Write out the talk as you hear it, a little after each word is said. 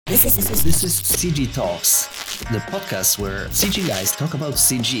This is CG Talks, the podcast where CG guys talk about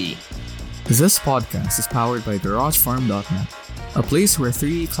CG. This podcast is powered by GarageFarm.net, a place where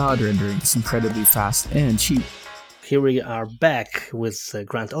 3D cloud rendering is incredibly fast and cheap. Here we are back with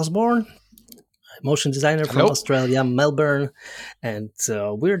Grant Osborne, motion designer from Australia, Melbourne, and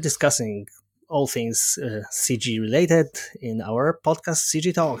we're discussing all things CG related in our podcast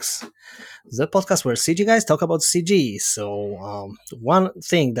CG Talks, the podcast where CG guys talk about CG. So one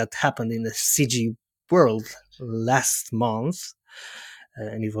thing that happened in the CG world last month,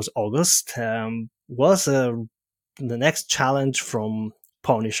 and it was August, was the next challenge from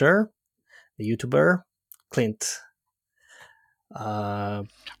Punisher, the YouTuber, Clint. I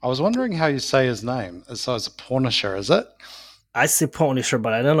was wondering how you say his name. So it's Punisher, is it? I say Punisher,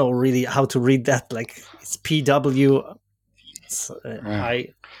 but I don't know really how to read that. Like it's PW. I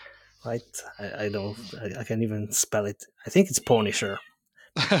don't. I can't even spell it. I think it's Punisher,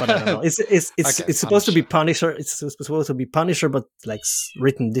 but I don't know. It's okay, it's supposed to be Punisher. It's supposed to be Punisher, but like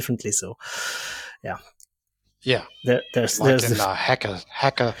written differently. So, yeah. There's hacker.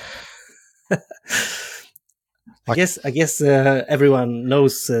 I guess everyone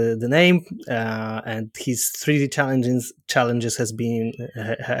knows the name, and his 3D challenges have been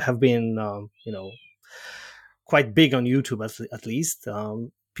quite big on YouTube at least.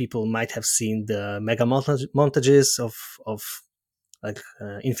 People might have seen the mega montages of like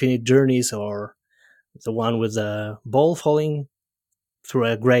Infinite Journeys, or the one with the ball falling through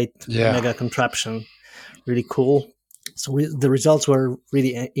a great mega contraption. Really cool. So the results were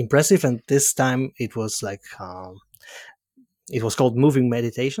really impressive, and this time it was like it was called Moving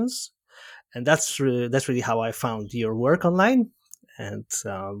Meditations, and that's really how I found your work online, and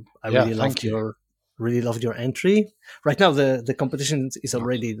I really loved your entry. Right now, the competition is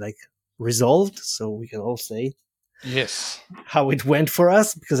already like resolved, so we can all say how it went for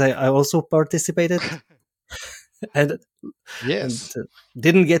us, because I also participated and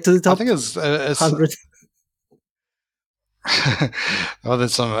didn't get to the top. I think it's 100. Well, there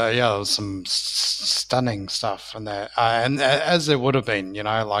was some stunning stuff in there, and as there would have been,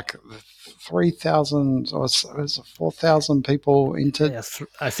 like 3,000 or 4,000 people entered.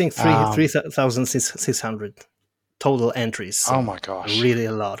 I think 3,600 total entries. So oh my gosh, really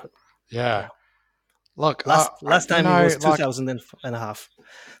a lot. Yeah. Look, last time it was 2,000 and a half.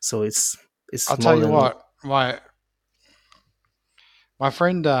 So it's. I'll tell you what, my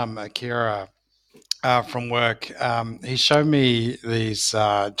friend Akira. From work, he showed me these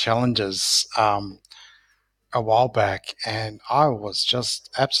challenges a while back, and I was just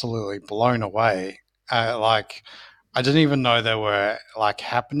absolutely blown away. Like, I didn't even know they were like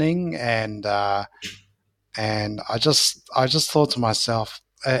happening, and I just thought to myself,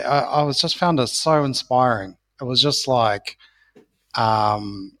 I was just found it so inspiring. It was just like, they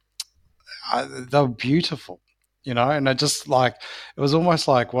were beautiful, and I just like, it was almost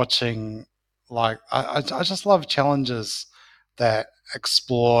like watching. Like I just love challenges that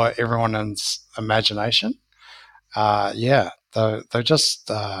explore everyone's imagination. They just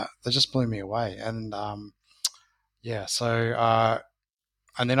blew me away, and and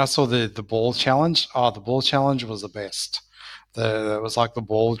then I saw the ball challenge. Oh, the ball challenge was the best. It was like the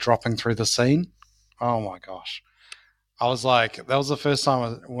ball dropping through the scene. Oh my gosh, I was like, that was the first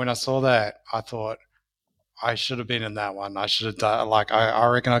time when I saw that. I thought, I should have been in that one. I should have done, like, I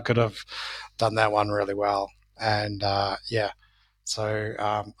reckon I could have done that one really well. And so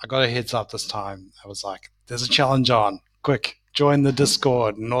I got a heads up this time. I was like, there's a challenge on. Quick, join the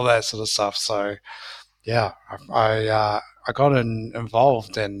Discord and all that sort of stuff. So yeah, I got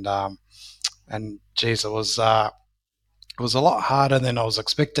involved, and geez, it was a lot harder than I was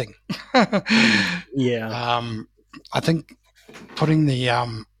expecting. Yeah. I think putting the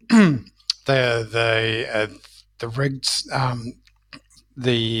rigs,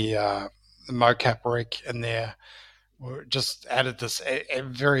 the mocap rig in there, just added this a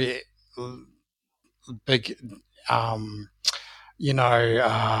very big,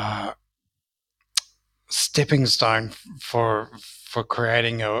 stepping stone for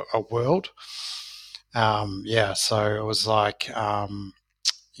creating a world. So it was like,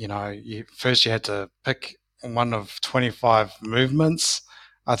 first you had to pick one of 25 movements,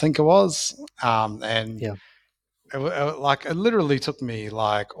 I think it was, It literally took me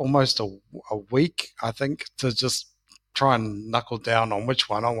like almost a week, I think, to just try and knuckle down on which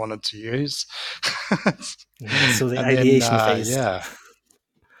one I wanted to use. So the ideation phase.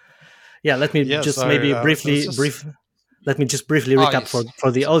 Let me let me just briefly recap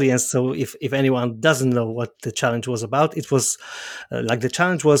for the audience. So if anyone doesn't know what the challenge was about, it was the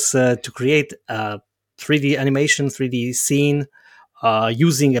challenge was to create a 3D animation, 3D scene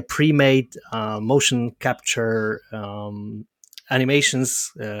using a pre-made motion capture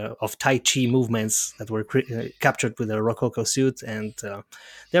animations of Tai Chi movements that were captured with a Rococo suit, and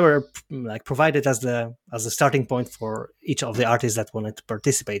they were like provided as the starting point for each of the artists that wanted to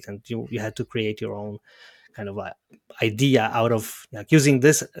participate, and you had to create your own kind of idea out of like using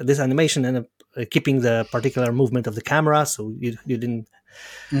this animation and keeping the particular movement of the camera, so you didn't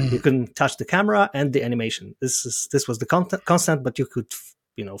you couldn't touch the camera and the animation. This was the constant, but you could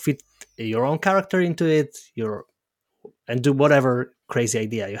fit your own character into it, and do whatever crazy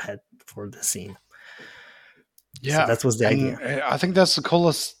idea you had for the scene. Yeah, so that was the idea. I think that's the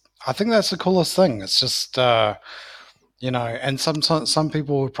coolest. I think that's the coolest thing. It's just and some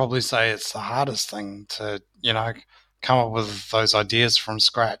people would probably say it's the hardest thing to come up with those ideas from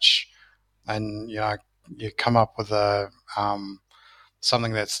scratch, and you come up with a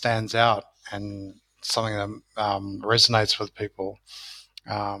something that stands out and something that resonates with people.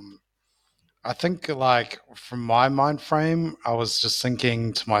 I think, like, from my mind frame, I was just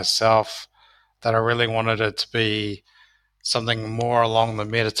thinking to myself that I really wanted it to be something more along the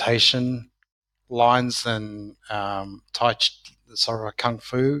meditation lines than sort of a kung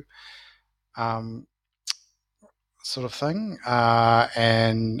fu sort of thing,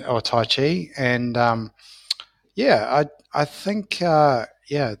 or Tai Chi, and I think it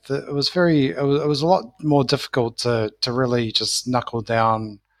was it was a lot more difficult to really just knuckle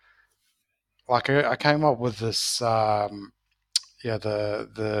down. Like, I came up with this the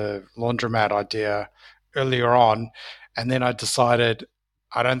laundromat idea earlier on, and then I decided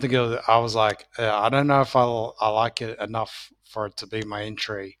I don't think I was like, I don't know if I like it enough for it to be my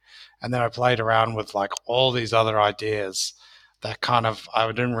entry. And then I played around with like all these other ideas that kind of I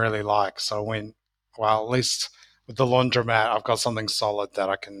didn't really like. So I went, well, at least with the laundromat, I've got something solid that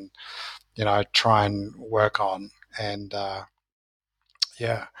I can, try and work on. And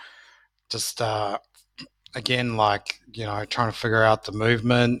just again, like, trying to figure out the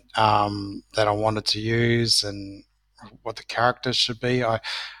movement that I wanted to use and what the characters should be. I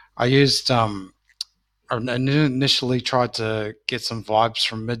used I initially tried to get some vibes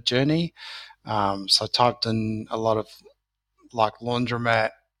from Midjourney, so I typed in a lot of like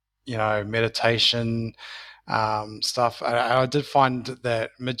laundromat, meditation stuff. I did find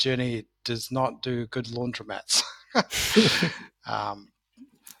that Midjourney does not do good laundromats.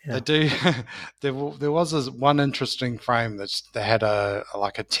 They do. There was this one interesting frame that they had a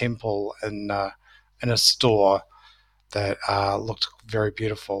temple in a store that looked very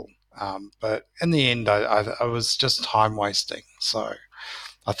beautiful. But in the end, I was just time wasting. So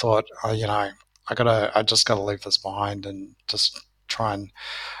I thought, I just gotta leave this behind and just try and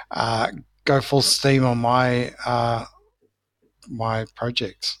go full steam on my my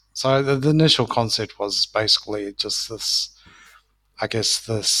project. So the initial concept was basically just this, I guess,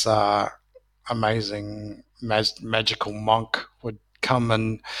 this amazing magical monk would come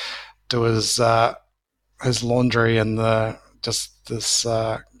and do his laundry in this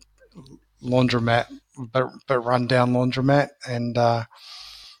laundromat, but run down laundromat, and I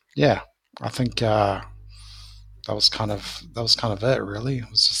think that was kind of it. Really, it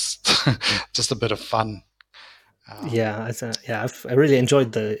was just just a bit of fun. I really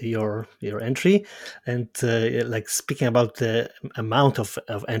enjoyed your entry, and like speaking about the amount of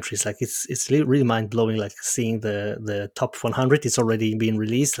entries, like it's really mind blowing. Like seeing the top 100, it's already been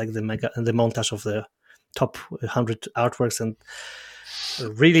released, like the montage of the top 100 artworks, and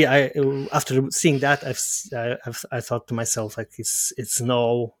really, after seeing that, I thought to myself, like it's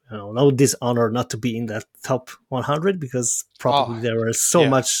no dishonor not to be in that top 100, because probably there were so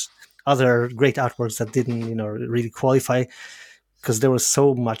much other great artworks that didn't really qualify, because there was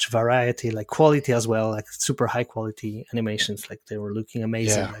so much variety, like quality as well, like super high quality animations, like they were looking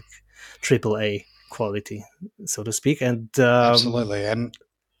amazing, like AAA quality, so to speak, and absolutely, and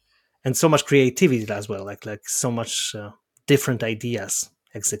so much creativity as well, like so much different ideas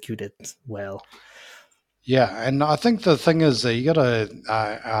executed well. Yeah, and I think the thing is that you got to,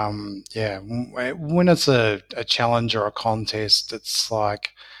 when it's a challenge or a contest, it's like,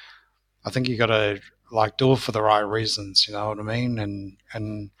 I think you got to like do it for the right reasons. You know what I mean?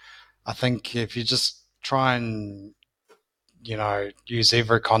 And I think if you just try and use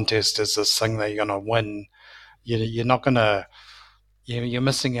every contest as this thing that you're going to win, you're not going to. You're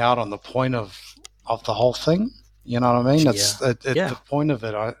missing out on the point of the whole thing. You know what I mean? The point of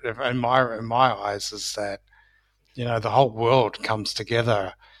it, in my eyes, is that the whole world comes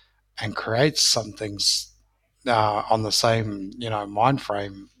together and creates something on the same mind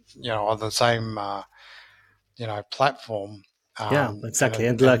frame, on the same platform. Exactly,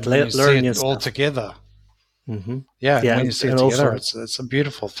 and like learn new all stuff together. Hmm. Yeah, and Yeah, when you see it and together, also it's a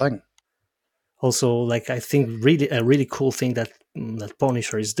beautiful thing. like I think really a really cool thing that that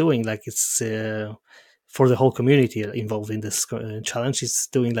Punisher is doing, like it's for the whole community involved in this challenge. Is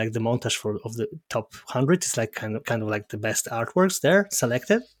doing like the montage for of the top 100. It's like kind of like the best artworks there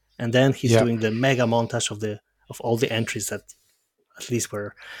selected, and then he's Yeah. doing the mega montage of all the entries that at least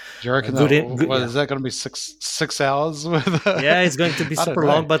were Do you reckon that? good. Good, Well, yeah. is that going to be 6 hours? With Yeah, it's going to be I don't super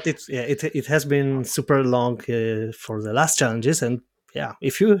know. long, but it has been super long for the last challenges, and yeah,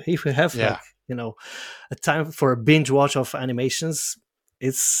 if you have Yeah. like a time for a binge watch of animations,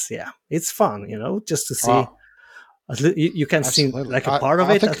 it's fun, just to see. Oh, You can see absolutely. like a part of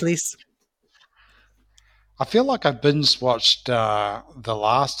I it think at least. I feel like I binge watched the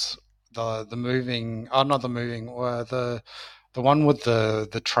last the moving. Oh, not the moving. The one with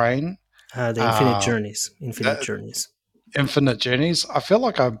the train. The Uh, Infinite the Journeys. Infinite Journeys. I feel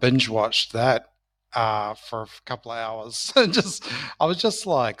like I binge watched that for a couple of hours. Just I was just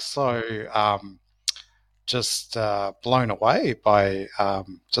like so just blown away by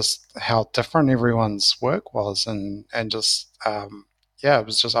just how different everyone's work was, and just yeah, it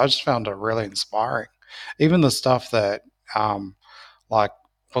was just I just found it really inspiring. Even the stuff that um, like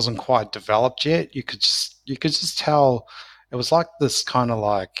wasn't quite developed yet, you could just tell it was like this kind of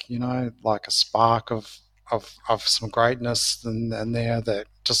like like a spark of some greatness in there that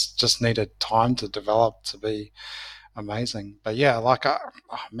just needed time to develop to be amazing. But yeah, like oh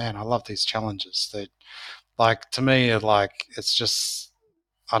man, I love these challenges. That like to me, like it's just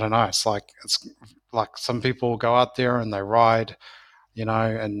I don't know. It's like some people go out there and they ride,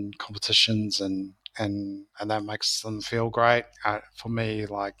 in competitions and that makes them feel great. For me,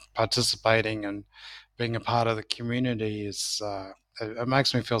 like participating and being a part of the community is it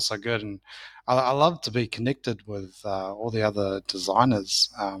makes me feel so good, and I love to be connected with all the other designers,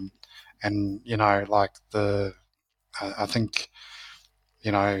 and like I think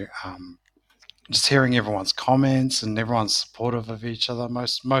you know. Just hearing everyone's comments and everyone's supportive of each other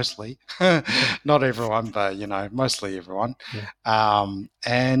mostly not everyone, but mostly everyone. Yeah,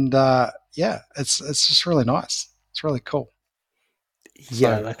 And yeah, it's just really nice. It's really cool.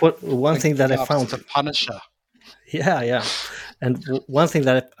 yeah. So Like what one thing that big I ups found. to Punisher. Yeah, yeah. And one thing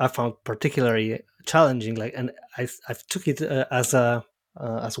that I found particularly challenging, like, and I took it as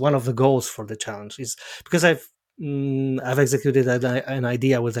one of the goals for the challenge, is because I've executed an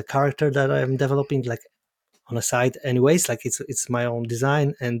idea with a character that I'm developing, like on a side, anyways. Like it's my own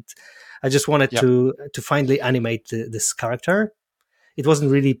design, and I just wanted Yep. to finally animate this character. It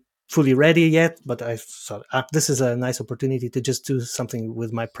wasn't really fully ready yet, but I thought this is a nice opportunity to just do something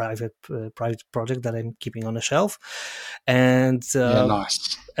with my private project that I'm keeping on a shelf, and Yeah,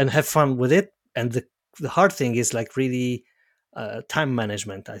 nice. have fun with it. And the hard thing is like really time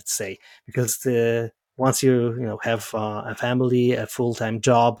management, I'd say, because once you have a family, a full-time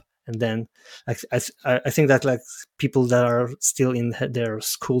job, and then I think that like people that are still in their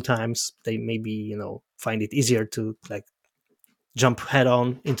school times, they maybe find it easier to like jump head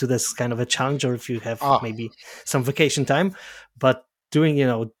on into this kind of a challenge, or if you have Oh, maybe some vacation time. But doing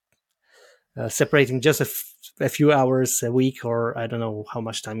separating just a few hours a week, or I don't know how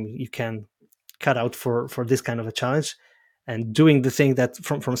much time you can cut out for this kind of a challenge, and doing the thing that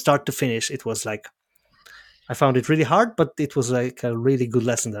from start to finish, it was like I found it really hard, but it was like a really good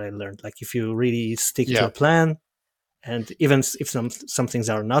lesson that I learned. Like if you really stick to yeah. a plan, and even if some things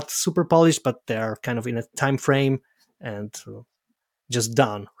are not super polished, but they are kind of in a time frame and just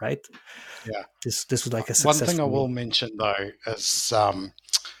done right. Yeah. This was like a One success thing I for me. will mention though is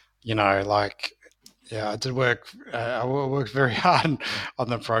like yeah, I did work. I worked very hard on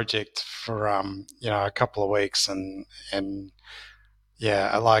the project for a couple of weeks, and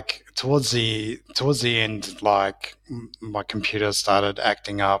yeah, like towards the end, like my computer started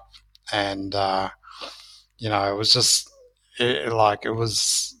acting up, and it was just it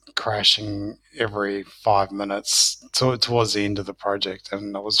was crashing every 5 minutes towards the end of the project,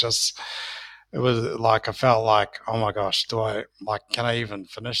 and it was like I felt like, oh my gosh, can I even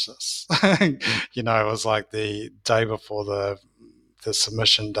finish this? It was like the day before the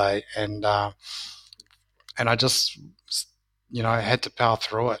submission date, and I just I had to power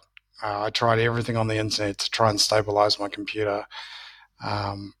through it. I tried everything on the internet to try and stabilize my computer,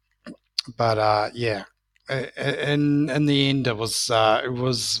 um, but yeah, in the end, it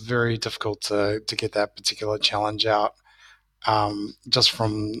was very difficult to get that particular challenge out, just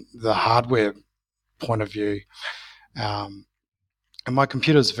from the hardware point of view. Um, and my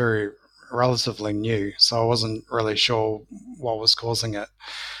computer is very relatively new, so I wasn't really sure what was causing it.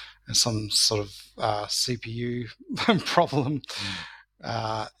 Some sort of CPU problem.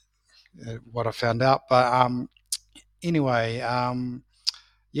 Uh, what I found out. But anyway,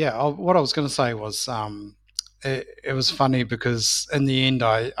 what I was going to say was it was funny because in the end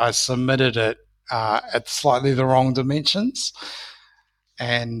I submitted it at slightly the wrong dimensions,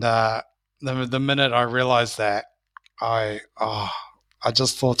 and the minute I realized that, I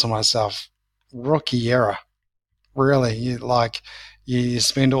just thought to myself, rookie error. Really, you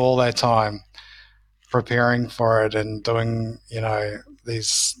spend all that time preparing for it and doing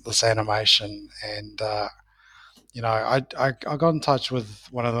this animation, and I got in touch with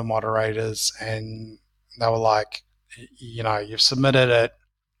one of the moderators, and they were like, you've submitted it,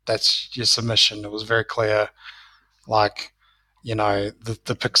 that's your submission. It was very clear, like, the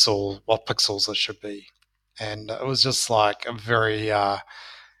pixel, what pixels it should be. And it was just like it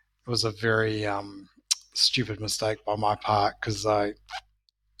was a very stupid mistake by my part, because I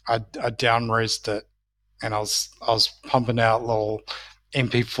down-resed it, and I was pumping out little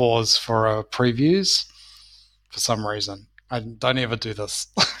MP4s for previews for some reason. I don't ever do this.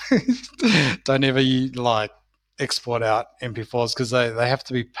 Don't ever export out MP4s, because they have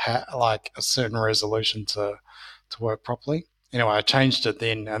to be like a certain resolution to work properly. Anyway, I changed it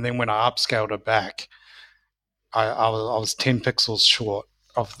then, and then when I upscaled it back, I was 10 pixels short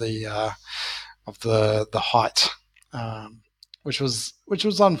of the height, which was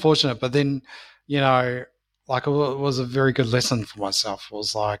unfortunate. But then, like, it was a very good lesson for myself. It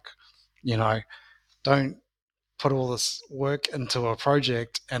was like, don't put all this work into a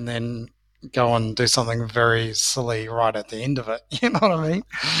project and then go and do something very silly right at the end of it. You know what I mean?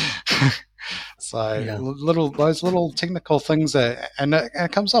 So Yeah. those little technical things and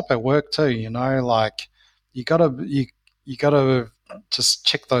it comes up at work too. Like, you gotta just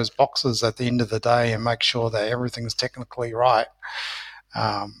check those boxes at the end of the day and make sure that everything's technically right.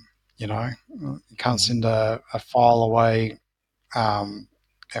 You can't send a file away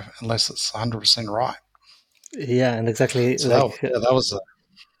unless it's 100% right. Yeah, and exactly, So like that was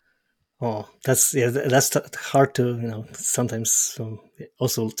that's hard to sometimes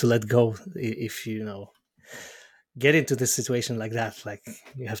also to let go if get into this situation like that. Like,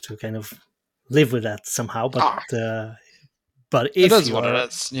 you have to kind of live with that somehow. But it if is you what are,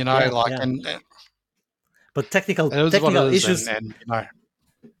 it is, like, and but technical it is what it is, issues, and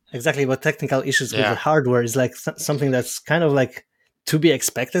exactly. But technical issues with the yeah, hardware is like something that's kind of like to be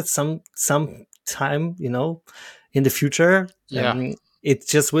expected some time, in the future. yeah. It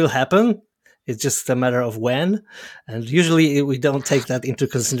just will happen. It's just a matter of when, and usually we don't take that into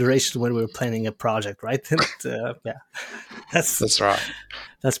consideration when we're planning a project, right? And, yeah, That's right.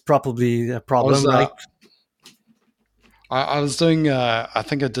 that's probably a I problem, was right? I was doing I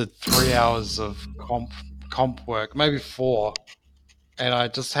think I did 3 hours of comp work, maybe 4, and I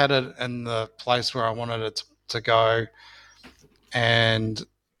just had it in the place where I wanted it to go, and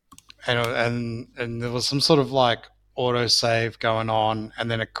there was some sort of like auto save going on, and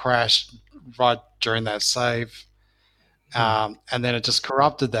then it crashed right during that save, and then it just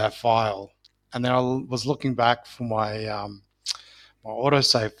corrupted that file, and then I was looking back for my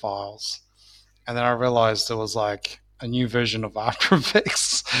autosave files, and then I realized there was like a new version of After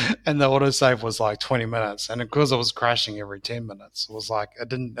Effects, and the autosave was like 20 minutes, and because it was crashing every 10 minutes, it was like it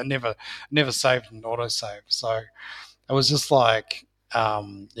never saved an autosave. So it was just like,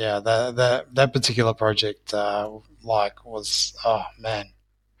 that particular project, was, oh man,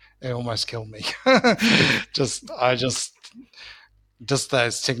 it almost killed me. Just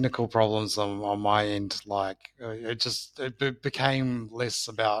those technical problems on my end, like, it became less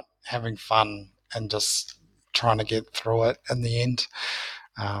about having fun and just trying to get through it in the end.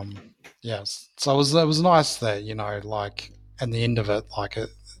 So it was nice that, like, in the end of it, like,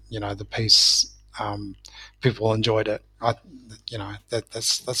 the piece, people enjoyed it.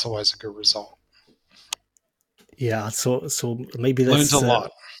 That's always a good result. Yeah, so maybe Learned a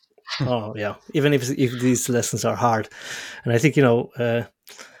lot. Oh yeah, even if these lessons are hard, and I think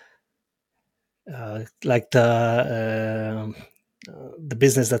like the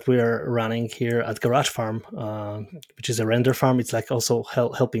business that we are running here at Garage Farm, which is a render farm, it's like also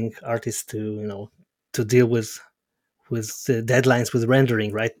helping artists to to deal with the deadlines with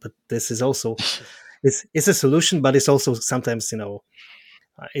rendering, right? But this is also it's a solution, but it's also sometimes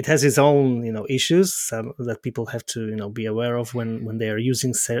it has its own issues that people have to be aware of when they are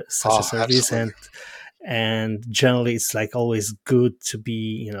using such a service. Absolutely. And generally it's like always good to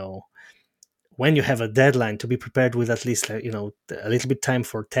be when you have a deadline, to be prepared with at least a little bit time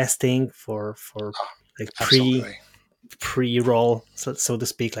for testing, for like Absolutely. pre-roll, so to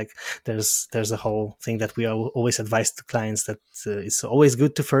speak. Like there's a whole thing that we always advise to clients that it's always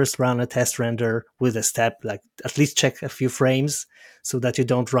good to first run a test render with a step, like at least check a few frames so that you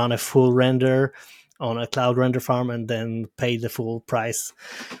don't run a full render on a cloud render farm and then pay the full price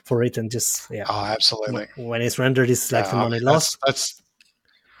for it, and just Oh, absolutely. when it's rendered, it's like the money lost.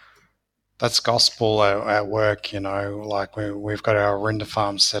 That's gospel at work, like we've got our render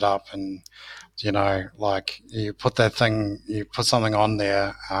farm set up, and like you put something on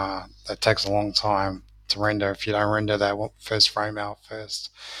there that takes a long time to render. If you don't render that first frame out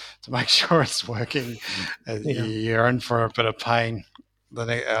first to make sure it's working, you're in for a bit of pain. But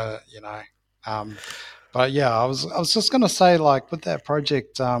yeah, I was just gonna say, like, with that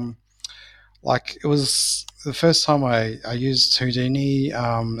project, like it was the first time I used Houdini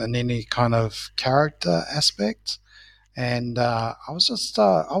in any kind of character aspect, and I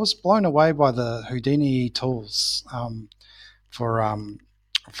was blown away by the Houdini tools for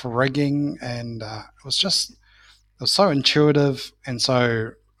rigging, and it was so intuitive, and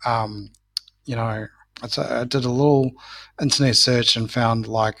so I did a little internet search and found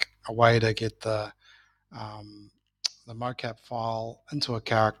like a way to get the mocap file into a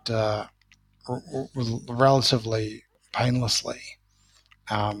character relatively painlessly.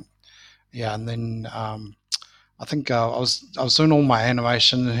 And then I think I was doing all my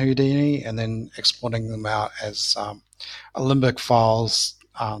animation in Houdini and then exporting them out as Alembic files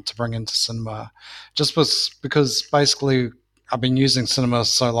to bring into Cinema. Just because basically I've been using Cinema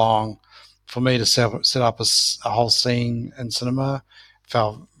so long, for me to set up a whole scene in Cinema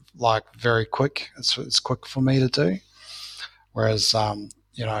felt like very quick. It's quick for me to do. Whereas,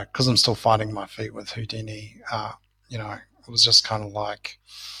 because I'm still finding my feet with Houdini, it was just kind of like,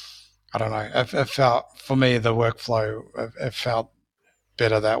 I don't know. It felt, for me, the workflow, it felt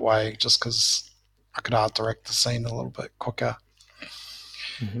better that way, just because I could art direct the scene a little bit quicker.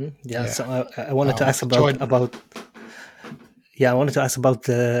 Mm-hmm. Yeah. So I wanted to ask about. Yeah, I wanted to ask about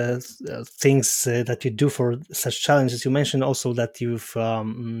the things that you do for such challenges. You mentioned also that you've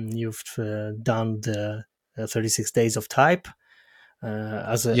done the 36 days of type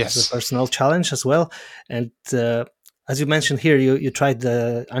as a personal challenge as well. And as you mentioned here, you tried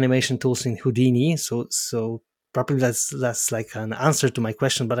the animation tools in Houdini. So probably that's like an answer to my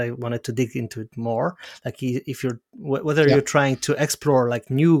question, but I wanted to dig into it more. Like if you're trying to explore like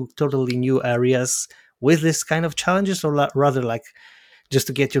totally new areas with this kind of challenges, or rather like just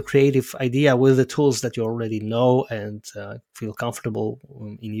to get your creative idea with the tools that you already know and feel comfortable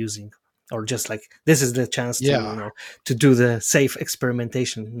in using, or just like this is the chance to do the safe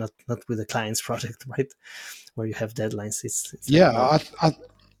experimentation, not with the client's project, right, where you have deadlines. It's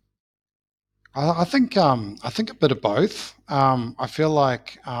I think a bit of both. I feel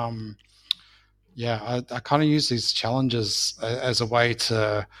like I kind of use these challenges as a way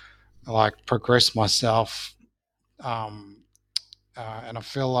to like progress myself, and I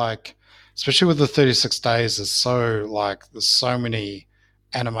feel like, especially with the 36 days, there's so many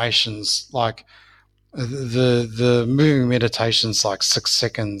animations. Like the moving meditation's like 6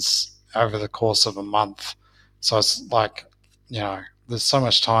 seconds over the course of a month, so it's like there's so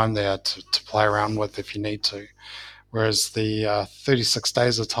much time there to play around with if you need to. Whereas the 36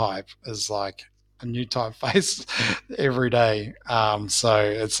 days of type is like a new typeface every day. So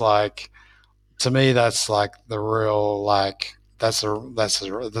it's like, to me, that's like the real, like, that's a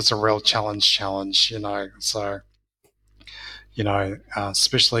real challenge, So,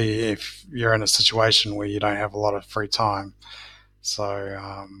 especially if you're in a situation where you don't have a lot of free time.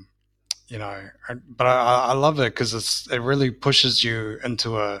 So, but I love it because it really pushes you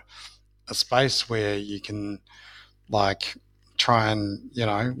into a space where you can like try and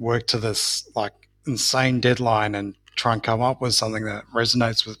work to this like insane deadline and try and come up with something that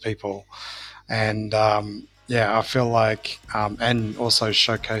resonates with people, and I feel like and also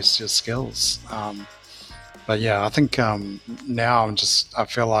showcase your skills. But yeah, I think now I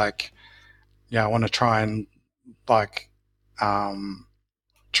feel like I want to try and like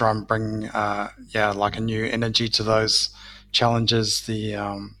try and bring like a new energy to those challenges.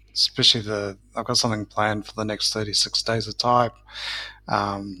 Especially I've got something planned for the next 36 days of type,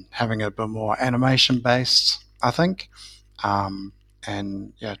 having a bit more animation based, I think, and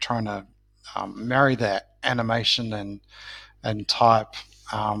trying to marry that animation and type,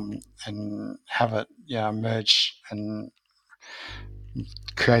 and have it merge and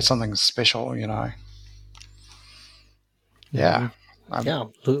create something special.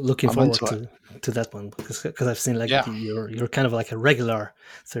 Looking forward to that one, because I've seen like you're kind of like a regular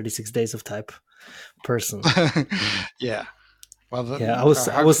 36 days of type person. Yeah. Well, I was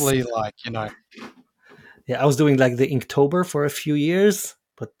hopefully, like Yeah, I was doing like the Inktober for a few years,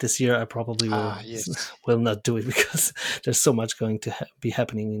 but this year I probably Yes. will not do it because there's so much going to be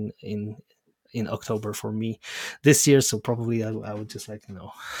happening in October for me this year. So probably I would just like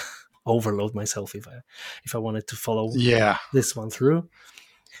overload myself if I wanted to follow Yeah. this one through.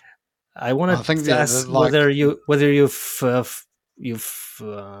 I I wanted think to ask like whether you've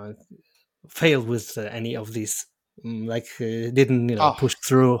failed with any of these, like didn't oh push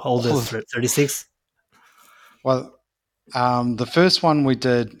through all the all of, 36. well the first one we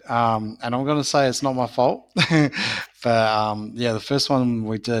did, and I'm going to say it's not my fault, but yeah, the first one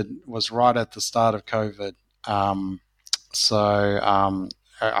we did was right at the start of COVID. So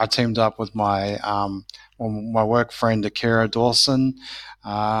I teamed up with my work friend Akira Dawson,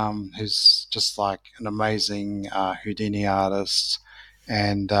 who's just like an amazing Houdini artist,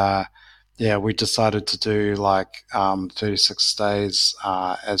 and yeah, we decided to do like 36 days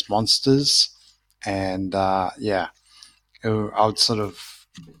as monsters, and yeah, I would sort of,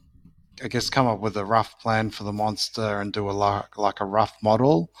 I guess, come up with a rough plan for the monster and do like a rough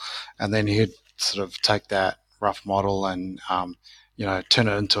model, and then he'd sort of take that rough model and turn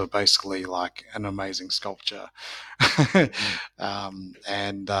it into basically like an amazing sculpture.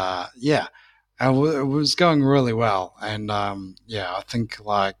 And yeah, it was going really well, and yeah, I think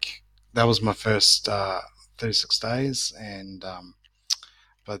like that was my first 36 days, and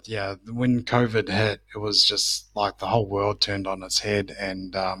but yeah, when COVID hit, it was just like the whole world turned on its head,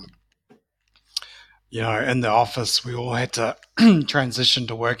 and in the office, we all had to transition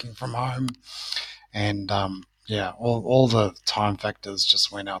to working from home, and yeah, all the time factors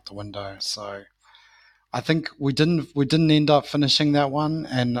just went out the window. So I think we didn't end up finishing that one,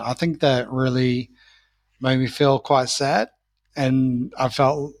 and I think that really made me feel quite sad, and I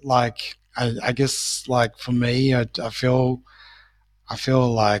felt like I guess like for me, I feel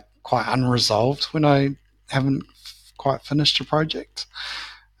like quite unresolved when I haven't quite finished a project.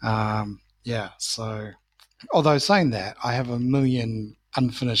 Yeah, so although saying that, I have a million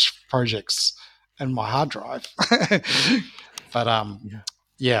unfinished projects in my hard drive. But Yeah.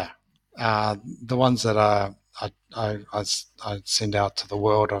 yeah, the ones that I send out to the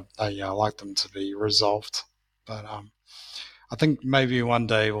world, I like them to be resolved. But I think maybe one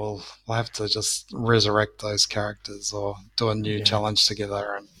day we'll have to just resurrect those characters or do a new Yeah. challenge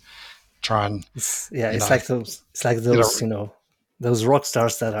together and try and Yeah, you it's know like get a those those rock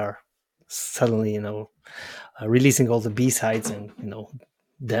stars that are suddenly releasing all the B-sides and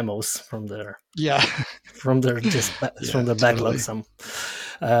demos yeah. from Yeah, the backlog.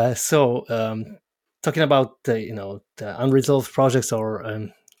 totally. So talking about the unresolved projects,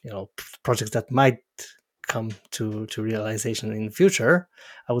 or projects that might come to realization in the future,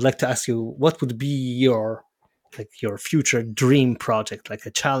 I would like to ask you, what would be your future dream project, like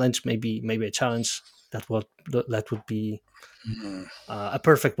a challenge, maybe a challenge that would be Mhm. a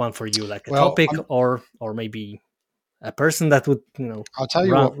perfect one for you, like a Well, topic, or maybe a person that would I'll tell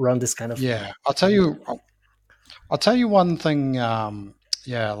you what. run this kind of. Yeah, I'll tell you one thing.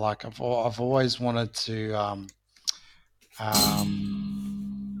 Yeah, like I've always wanted to.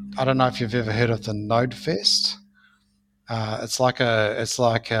 I don't know if you've ever heard of the Node Fest. It's like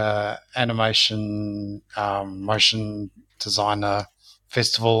a animation motion designer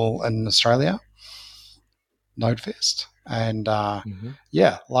festival in Australia, Node Fest, and Mhm.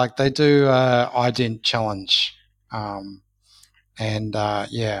 yeah, like they do ident challenge, um, and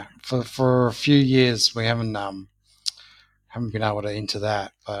yeah, for a few years we haven't been able to enter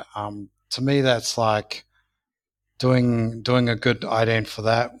that, but to me that's like doing a good ident for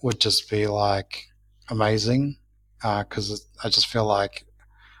that would just be like amazing, because I just feel like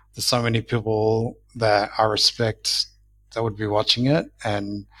there's so many people that I respect that would be watching it,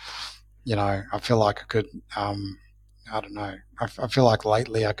 and I feel like I could, I don't know, I feel like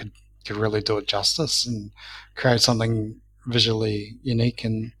lately I could really do it justice and create something visually unique,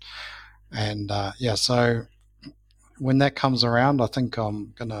 and yeah, so when that comes around, I think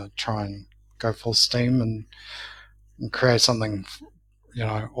I'm gonna try and go full steam and create something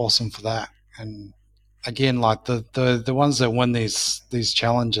awesome for that. And again, like the ones that win these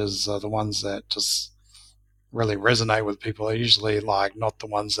challenges are the ones that just really resonate with people. Are usually like not the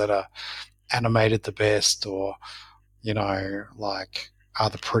ones that are animated the best, or like are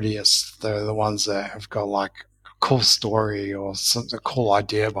the prettiest. They're the ones that have got like a cool story or a cool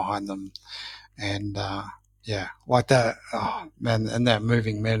idea behind them. And yeah, like that. Oh man, and that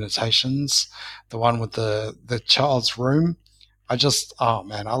moving meditations, the one with the child's room. Oh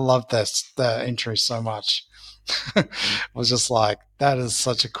man, I love that entry so much. I was just like, that is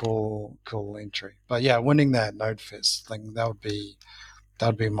such a cool entry. But yeah, winning that Node Fest thing, that would be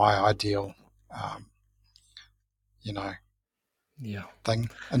my ideal. Um, Yeah. thing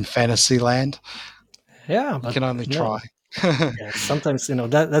in fantasy land. Yeah, You but can only try. yeah, sometimes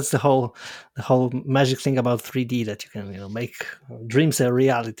that's the whole magic thing about 3D, that you can make dreams a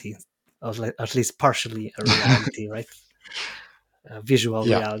reality, or at least partially a reality, right? A visual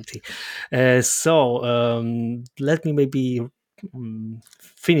Yeah. reality. So let me maybe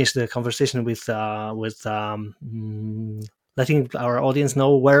finish the conversation with letting our audience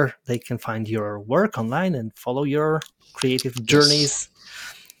know where they can find your work online and follow your creative journeys.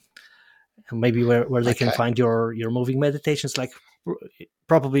 Maybe where they can Okay. find your moving meditations, like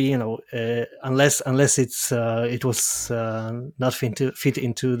probably unless it was not fit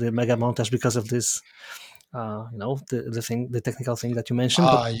into the mega montage because of this the technical thing that you mentioned,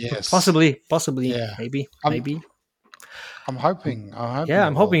 but Yes. possibly Yeah. maybe I'm hoping.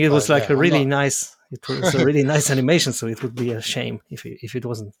 I'm hoping it was like a really nice. It was a really nice animation, so it would be a shame if it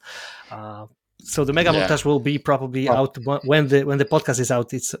wasn't. So the mega montage will be probably out when the podcast is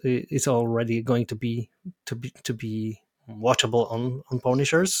out. It's already going to be watchable on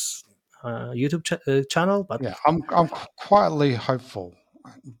Punisher's YouTube channel. But yeah, I'm quietly hopeful.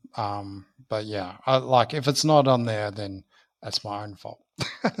 But yeah, if it's not on there, then that's my own fault.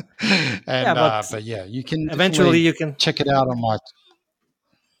 And but yeah, you can eventually you can check it out on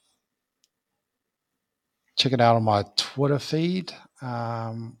my Twitter feed.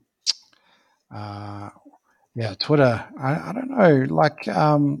 Yeah, Twitter. I don't know.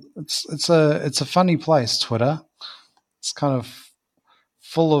 It's a funny place, Twitter. It's kind of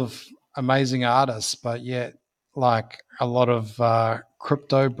full of amazing artists, but yet a lot of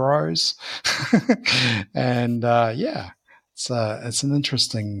crypto bros. And it's an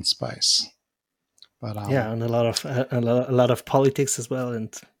interesting space. But and a lot of politics as well,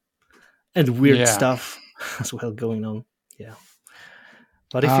 and weird stuff as well going on. Yeah.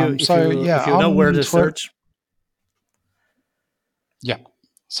 But if you know where to search. Yeah.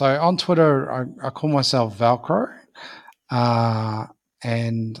 So on Twitter, I call myself Velcro,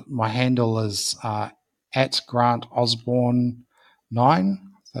 and my handle is at Grant Osborne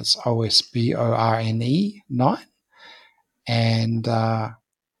 9. That's OSBORNE 9. And on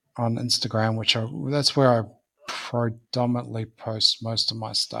Instagram, that's where I predominantly post most of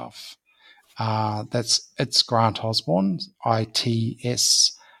my stuff. It's Grant Osborne,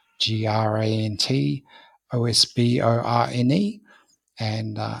 ITSGRANT OSBORNE.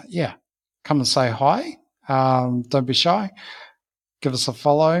 And come and say hi. Don't be shy. Give us a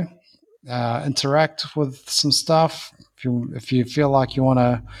follow. Interact with some stuff. If you feel like you want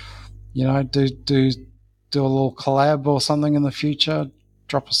to, do a little collab or something in the future,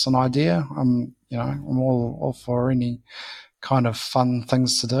 drop us an idea. I'm all for any kind of fun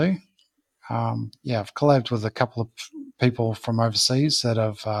things to do. I've collabed with a couple of people from overseas that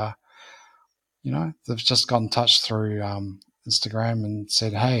have, they've just got in touch through Instagram and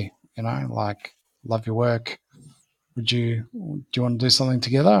said, hey, love your work. Do you want to do something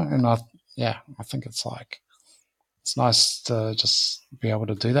together? And I think it's nice to just be able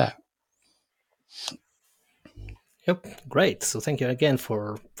to do that. Yep, great. So thank you again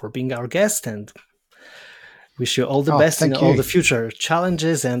for being our guest, and wish you all the best in all the future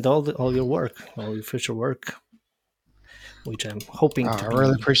challenges and all your work, all your future work, which I'm hoping to. I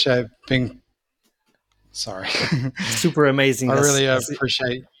really appreciate being. Sorry. Super amazing. I really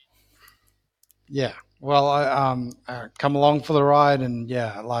appreciate. Yeah. Well, I come along for the ride, and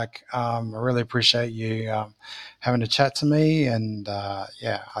I really appreciate you having a chat to me, and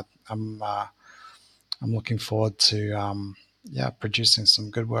I'm looking forward to producing some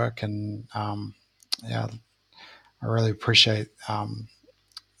good work, and I really appreciate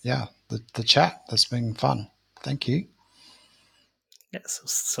the chat. That's been fun. Thank you. Yes,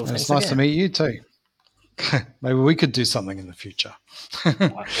 so it's nice to meet you too. Maybe we could do something in the future.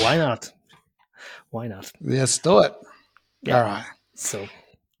 Why not? Why not? Let's do it. Yeah. All right. So,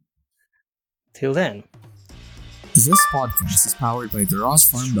 till then. This podcast is powered by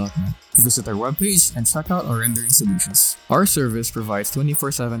TheRossFarm.net. Visit our webpage and check out our rendering solutions. Our service provides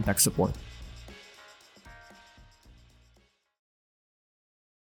 24/7 tech support.